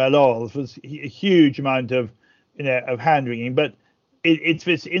resting on their laurels. There's a huge amount of hand wringing, but it's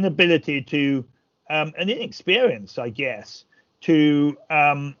this inability to and inexperience, I guess, to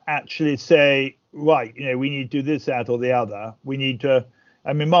actually say, right, we need to do this, that, or the other. We need to.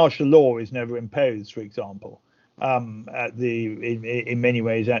 I mean, martial law is never imposed, for example. In many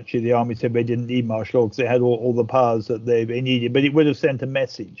ways, actually, the army said they didn't need martial law because they had all the powers that they needed, but it would have sent a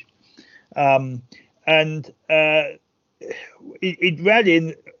message. It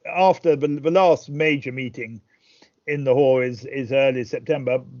really, after the last major meeting in Lahore is early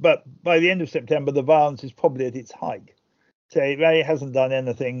September, but by the end of September, the violence is probably at its height. So it really hasn't done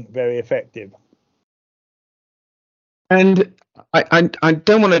anything very effective. And I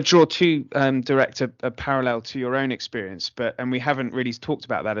don't want to draw too direct a parallel to your own experience, and we haven't really talked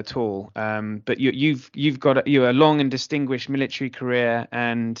about that at all. But you've got a long and distinguished military career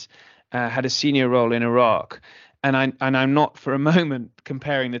and had a senior role in Iraq, and I'm not for a moment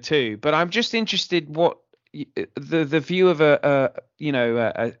comparing the two, but I'm just interested what the view of a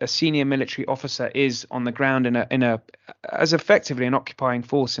senior military officer is on the ground in a as effectively an occupying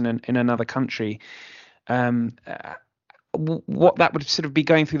force in another country. What that would sort of be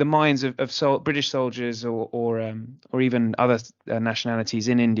going through the minds of British soldiers or even other nationalities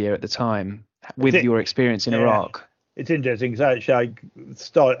in India at the time, with your experience in Iraq. It's interesting because actually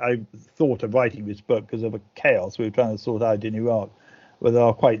I thought of writing this book because of a chaos we were trying to sort out in Iraq. with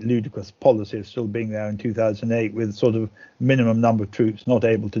our quite ludicrous policy of still being there in 2008 with sort of minimum number of troops not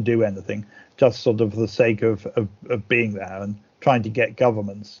able to do anything, just sort of for the sake of being there and trying to get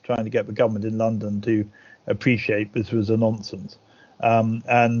the government in London to appreciate this was a nonsense. And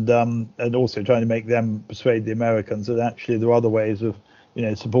also trying to make them persuade the Americans that actually there are other ways of,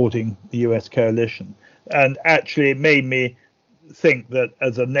 supporting the US coalition. And actually it made me think that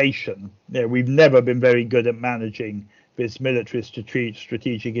as a nation, we've never been very good at managing this military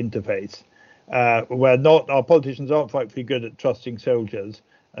strategic interface. Our politicians aren't frightfully good at trusting soldiers,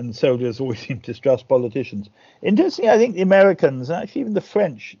 and soldiers always seem to trust politicians. Interestingly, I think the Americans, and actually even the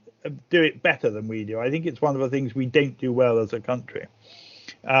French, do it better than we do. I think it's one of the things we don't do well as a country.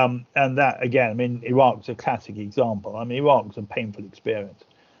 And that, again, I mean, Iraq's a classic example. I mean, Iraq's a painful experience.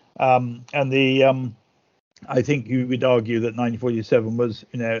 I think you would argue that 1947 was,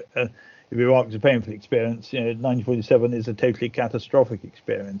 if Iraq was a painful experience, 1947 is a totally catastrophic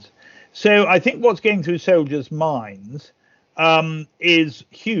experience. So I think what's going through soldiers' minds is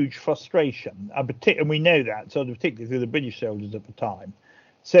huge frustration, and we know that, sort of particularly through the British soldiers at the time.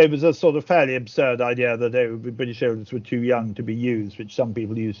 So it was a sort of fairly absurd idea that the British soldiers were too young to be used, which some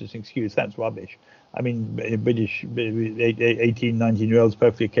people use as an excuse. That's rubbish. I mean, British 18, 19-year-olds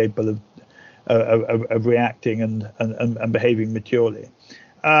perfectly capable of reacting and behaving maturely.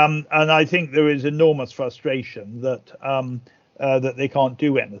 And I think there is enormous frustration that they can't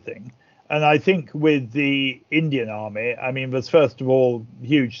do anything. And I think with the Indian army, I mean, there's first of all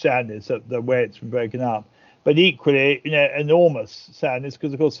huge sadness at the way it's been broken up, but equally, enormous sadness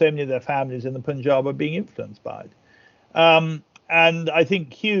because, of course, so many of their families in the Punjab are being influenced by it. And I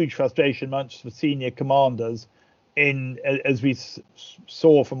think huge frustration amongst the senior commanders as we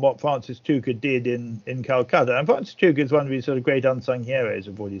saw from what Francis Tucker did in Calcutta. And Francis Tucker is one of these sort of great unsung heroes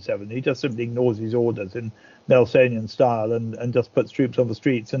of 47. He just simply ignores his orders in Nelsonian style and just puts troops on the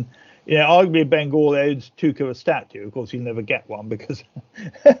streets. And, arguably Bengal owes Tucker a statue. Of course, he'll never get one because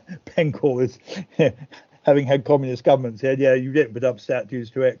Bengal is... having had communist governments, said, you don't put up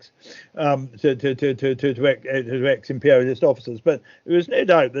statues to ex-imperialist officers. But there was no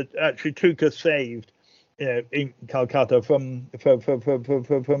doubt that actually Tucker saved, in Calcutta from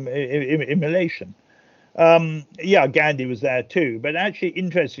immolation. Gandhi was there too. But actually,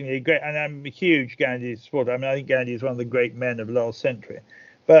 interestingly, great, and I'm a huge Gandhi supporter. I mean, I think Gandhi is one of the great men of the last century.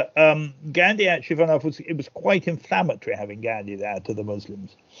 But Gandhi actually, fun enough, it was quite inflammatory having Gandhi there to the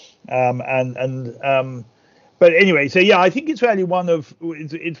Muslims. But anyway, so I think it's really one of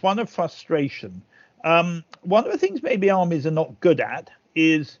frustration. One of the things maybe armies are not good at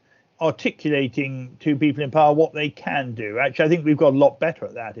is articulating to people in power what they can do. Actually, I think we've got a lot better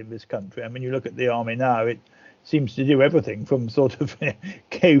at that in this country. I mean, you look at the army now; it seems to do everything from sort of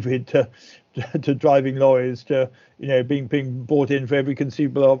COVID to driving lorries to being brought in for every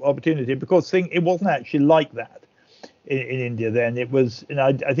conceivable opportunity. Because it wasn't actually like that in India then. It was,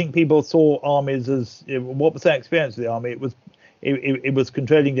 I think people saw armies as, what was their experience of the army? It was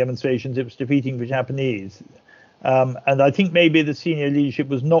controlling demonstrations. It was defeating the Japanese. And I think maybe the senior leadership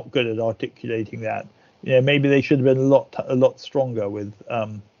was not good at articulating that. Maybe they should have been a lot stronger with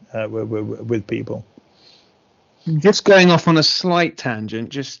people. Just going off on a slight tangent,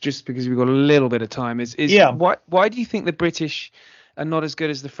 just because we've got a little bit of time, why do you think the British are not as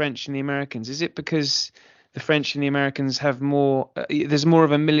good as the French and the Americans? Is it because the French and the Americans have more? There's more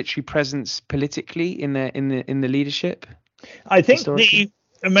of a military presence politically in the leadership. I think the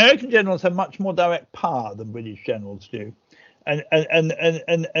American generals have much more direct power than British generals do, and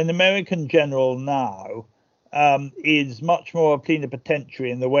an American general now is much more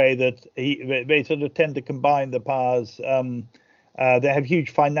plenipotentiary in the way that they sort of tend to combine the powers. They have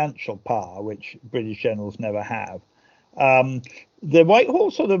huge financial power, which British generals never have. The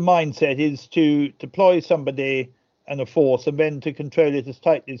Whitehall sort of mindset is to deploy somebody and a force and then to control it as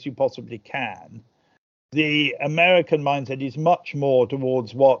tightly as you possibly can. The American mindset is much more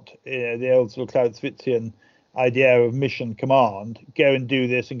towards what the old sort of Clausewitzian idea of mission command, go and do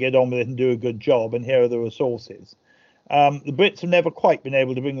this and get on with it and do a good job, and here are the resources. The Brits have never quite been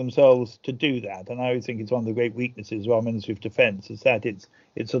able to bring themselves to do that, and I always think it's one of the great weaknesses of our Ministry of Defence is that its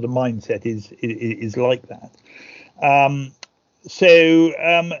sort of mindset is like that. And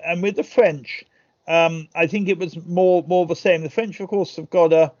with the French, I think it was more the same. The French, of course, have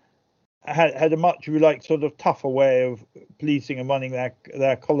got had a much, if you like, sort of tougher way of policing and running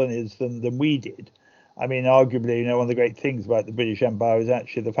their colonies than we did. I mean, arguably, one of the great things about the British Empire is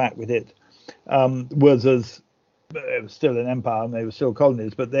actually the fact that it was still an empire and they were still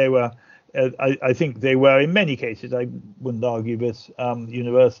colonies, but they were I think they were, in many cases, I wouldn't argue this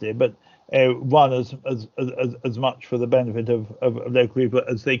universally, but run as much for the benefit of local people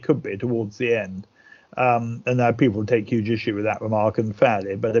as they could be towards the end. And now people take huge issue with that remark, and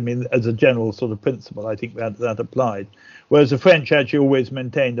fairly, but I mean, as a general sort of principle, I think that applied. Whereas the French actually always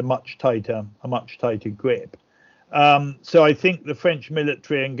maintained a much tighter grip. So I think the French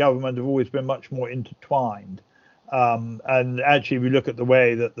military and government have always been much more intertwined. And actually, if you look at the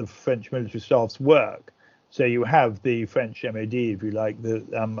way that the French military staffs work, so you have the French MOD, if you like,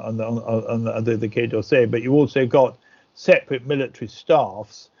 on the Quai d'Orsay, but you also got separate military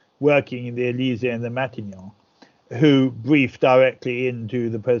staffs working in the Elysee and the Matignon, who brief directly into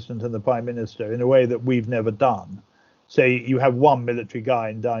the president and the prime minister in a way that we've never done. So you have one military guy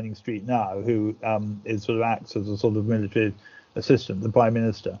in Downing Street now who is sort of acts as a sort of military assistant, the prime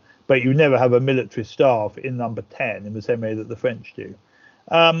minister. But you never have a military staff in number 10 in the same way that the French do.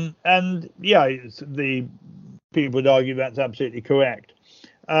 And yeah, the people would argue that's absolutely correct.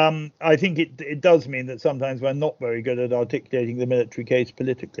 I think it does mean that sometimes we're not very good at articulating the military case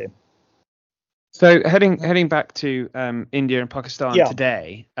politically. So heading back to India and Pakistan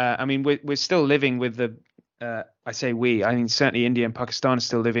today, I mean, we're still living with the. I say we. I mean, certainly India and Pakistan are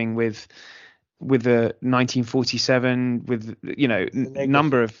still living with the 1947, with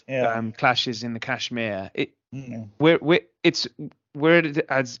number of clashes in the Kashmir. We're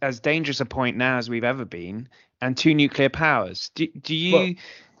at as dangerous a point now as we've ever been, and two nuclear powers. Do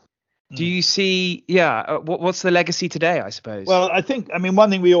you see? What's the legacy today, I suppose? Well, I mean, one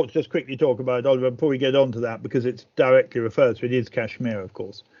thing we ought to just quickly talk about, Oliver, before we get on to that, because it's directly refers to it, is Kashmir, of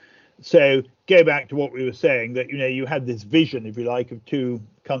course. So go back to what we were saying, that you had this vision, if you like, of two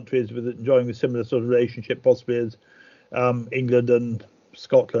countries with enjoying a similar sort of relationship, possibly as England and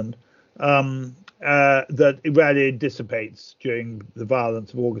Scotland, that it rarely dissipates during the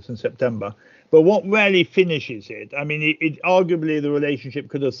violence of August and September. But what rarely finishes it, I mean, it arguably the relationship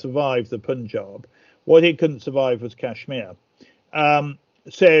could have survived the Punjab. What it couldn't survive was Kashmir.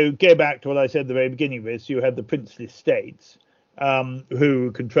 So go back to what I said at the very beginning of this. You had the princely states,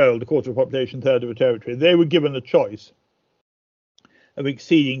 who controlled a quarter of the population, third of the territory. They were given a choice of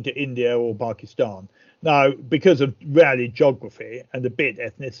acceding to India or Pakistan. Now, because of rarely geography and a bit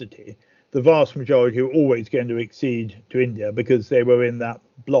ethnicity, the vast majority were always going to accede to India because they were in that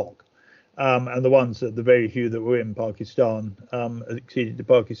bloc. And the very few that were in Pakistan acceded to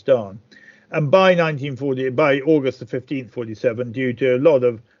Pakistan. And by August the 15th, 47, due to a lot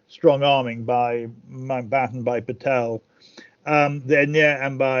of strong arming by Mountbatten, by Patel, and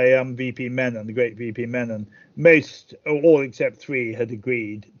by VP Menon, the great VP Menon, all except three had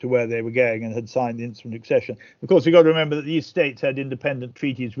agreed to where they were going and had signed the instrument of accession. Of course, we've got to remember that these states had independent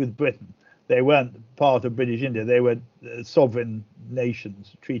treaties with Britain. They weren't part of British India. They were sovereign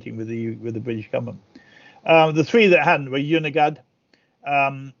nations treating with the British government. The three that hadn't were Unagad,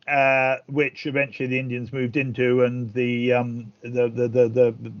 which eventually the Indians moved into, and the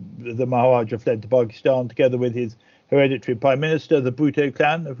Maharaja fled to Pakistan together with his hereditary prime minister, the Bhutto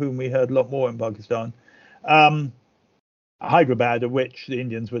clan, of whom we heard a lot more in Pakistan. Hyderabad, of which the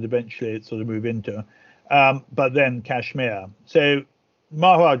Indians would eventually sort of move into, but then Kashmir. So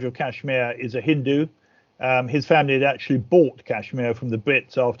Maharaja of Kashmir is a Hindu. His family had actually bought Kashmir from the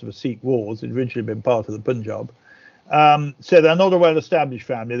Brits after the Sikh Wars. It had originally been part of the Punjab. So they're not a well-established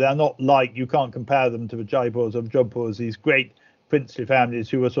family. They're not like, you can't compare them to the Jaipurs of Jodhpurs, these great princely families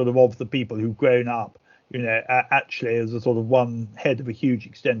who are sort of the people who've grown up, actually as a sort of one head of a huge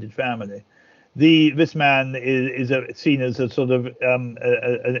extended family. This man is seen as a sort of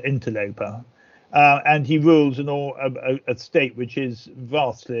an interloper. And he rules a state which is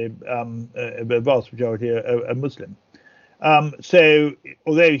vastly, a vast majority a Muslim. So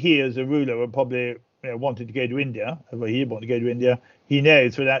although he as a ruler would probably wanted to go to India, well, he did want to go to India, he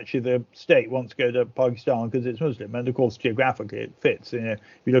knows that actually the state wants to go to Pakistan because it's Muslim. And of course, geographically it fits. If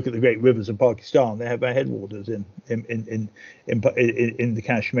you look at the great rivers of Pakistan, they have their headwaters in the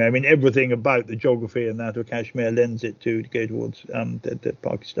Kashmir. I mean, everything about the geography and that of Kashmir lends it to go towards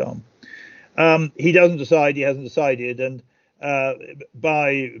Pakistan. He hasn't decided, and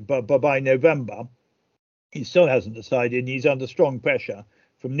by November, he still hasn't decided, and he's under strong pressure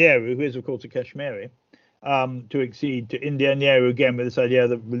from Nehru, who is of course a Kashmiri, to accede to India. Nehru again with this idea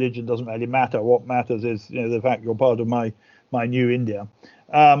that religion doesn't really matter. What matters is the fact you're part of my new India.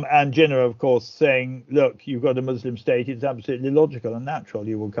 And Jinnah, of course, saying, look, you've got a Muslim state. It's absolutely logical and natural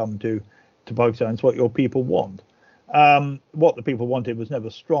you will come to Pakistan. It's what your people want. What the people wanted was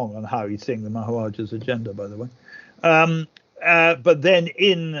never strong on how he's seeing the Maharaja's agenda, by the way. But then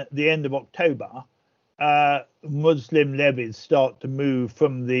in the end of October, Muslim levies start to move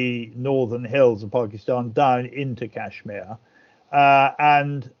from the northern hills of Pakistan down into Kashmir,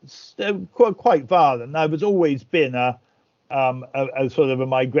 and they're quite violent. Now, there's always been a sort of a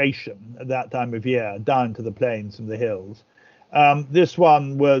migration at that time of year down to the plains and the hills. This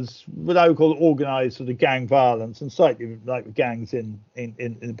one was what I would call organised sort of gang violence, and slightly like the gangs in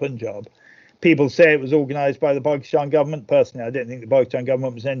the Punjab. People say it was organised by the Pakistan government. Personally, I don't think the Pakistan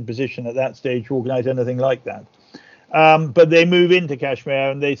government was in a position at that stage to organise anything like that. But they move into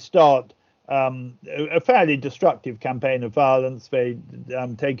Kashmir and they start a fairly destructive campaign of violence. They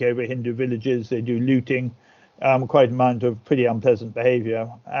take over Hindu villages. They do looting, quite an amount of pretty unpleasant behaviour.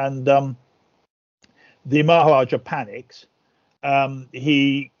 And the Maharaja panics.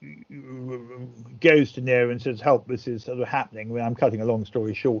 He goes to Nehru and says, help, this is sort of happening. I mean, I'm cutting a long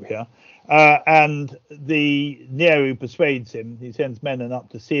story short here. And the Nehru persuades him. He sends Menon up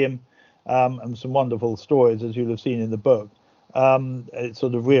to see him, and some wonderful stories, as you'll have seen in the book. It's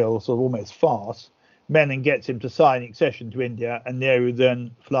sort of real, sort of almost farce. Menon gets him to sign accession to India, and Nehru then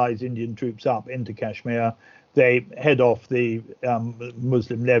flies Indian troops up into Kashmir. They head off the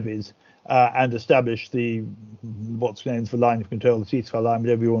Muslim levies and establish what's known as the line of control, the ceasefire line,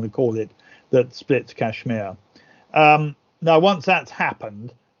 whatever you want to call it, that splits Kashmir. Now, once that's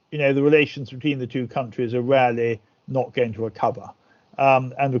happened, the relations between the two countries are rarely not going to recover.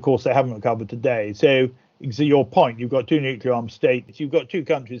 And of course, they haven't recovered today. So your point, you've got two nuclear armed states. You've got two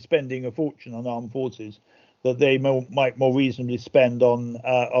countries spending a fortune on armed forces that they might more reasonably spend on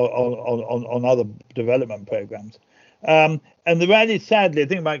other development programs. And the really sadly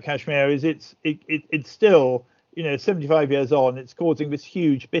thing about Kashmir is it's still, 75 years on, it's causing this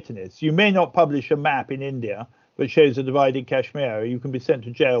huge bitterness. You may not publish a map in India that shows a divided Kashmir. You can be sent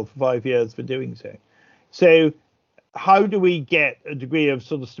to jail for 5 years for doing so. So how do we get a degree of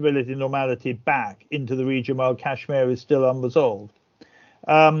sort of stability and normality back into the region while Kashmir is still unresolved?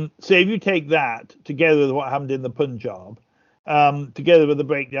 So if you take that together with what happened in the Punjab, together with the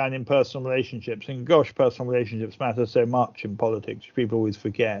breakdown in personal relationships, and gosh, personal relationships matter so much in politics, which people always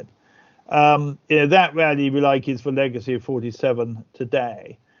forget. That really, like, is the legacy of 47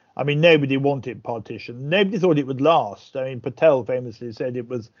 today. I mean, nobody wanted partition. Nobody thought it would last. I mean, Patel famously said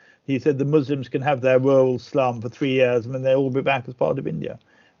he said the Muslims can have their rural slum for 3 years and then they'll all be back as part of India.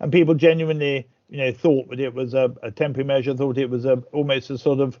 And people genuinely, thought that it was a temporary measure, thought it was almost a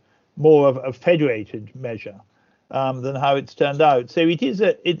sort of more of a federated measure than how it's turned out. So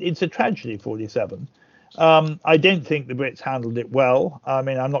it's a tragedy, 47. I don't think the Brits handled it well. I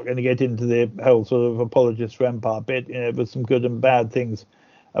mean, I'm not going to get into the whole sort of apologist for empire bit. There's some good and bad things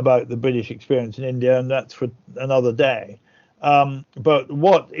about the British experience in India, and that's for another day. But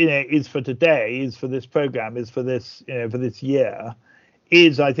what is for today, is for this program, is for this for this year,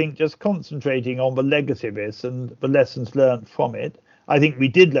 is I think just concentrating on the legacy of this and the lessons learned from it. I think we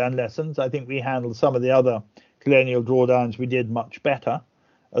did learn lessons. I think we handled some of the other colonial drawdowns we did much better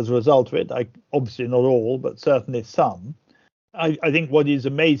as a result of it. Obviously not all, but certainly some. I think what is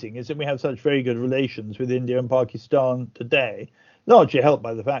amazing is that we have such very good relations with India and Pakistan today, largely helped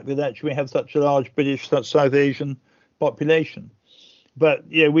by the fact that actually we have such a large British, South Asian population. But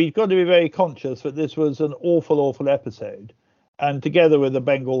we've got to be very conscious that this was an awful episode. And together with the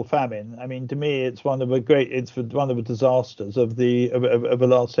Bengal famine, I mean, to me, it's one of the disasters of the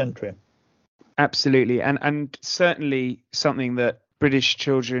last century. Absolutely, and certainly something that British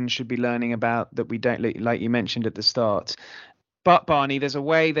children should be learning about that we don't, like you mentioned at the start. But Barney, there's a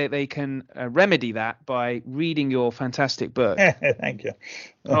way that they can remedy that by reading your fantastic book. Thank you.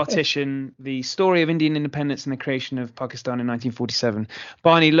 Partition, the story of Indian independence and the creation of Pakistan in 1947.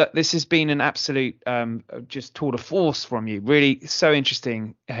 Barney, look, this has been an absolute just tour de force from you. Really so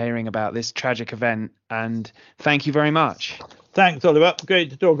interesting hearing about this tragic event. And thank you very much. Thanks, Oliver. Great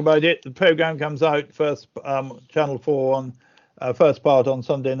to talk about it. The programme comes out first, Channel 4 on first part on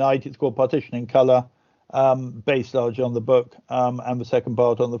Sunday night. It's called Partition in Colour. Based largely on the book, and the second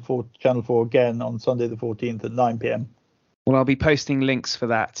part on the Channel 4 again on Sunday the 14th at 9 p.m. Well, I'll be posting links for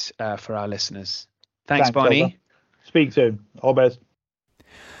that for our listeners. Thanks Barney. Oliver. Speak soon. All best.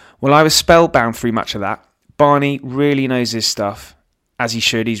 Well, I was spellbound through much of that. Barney really knows his stuff, as he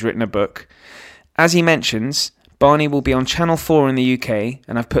should. He's written a book. As he mentions, Barney will be on Channel 4 in the UK,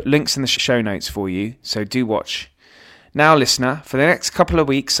 and I've put links in the show notes for you, so do watch. Now, listener, for the next couple of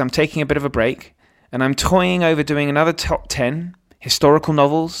weeks, I'm taking a bit of a break, and I'm toying over doing another top 10 historical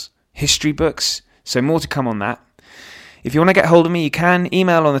novels, history books, so more to come on that. If you want to get hold of me, you can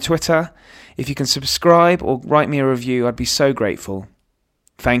email on the Twitter. If you can subscribe or write me a review, I'd be so grateful.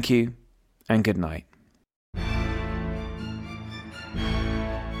 Thank you, and good night.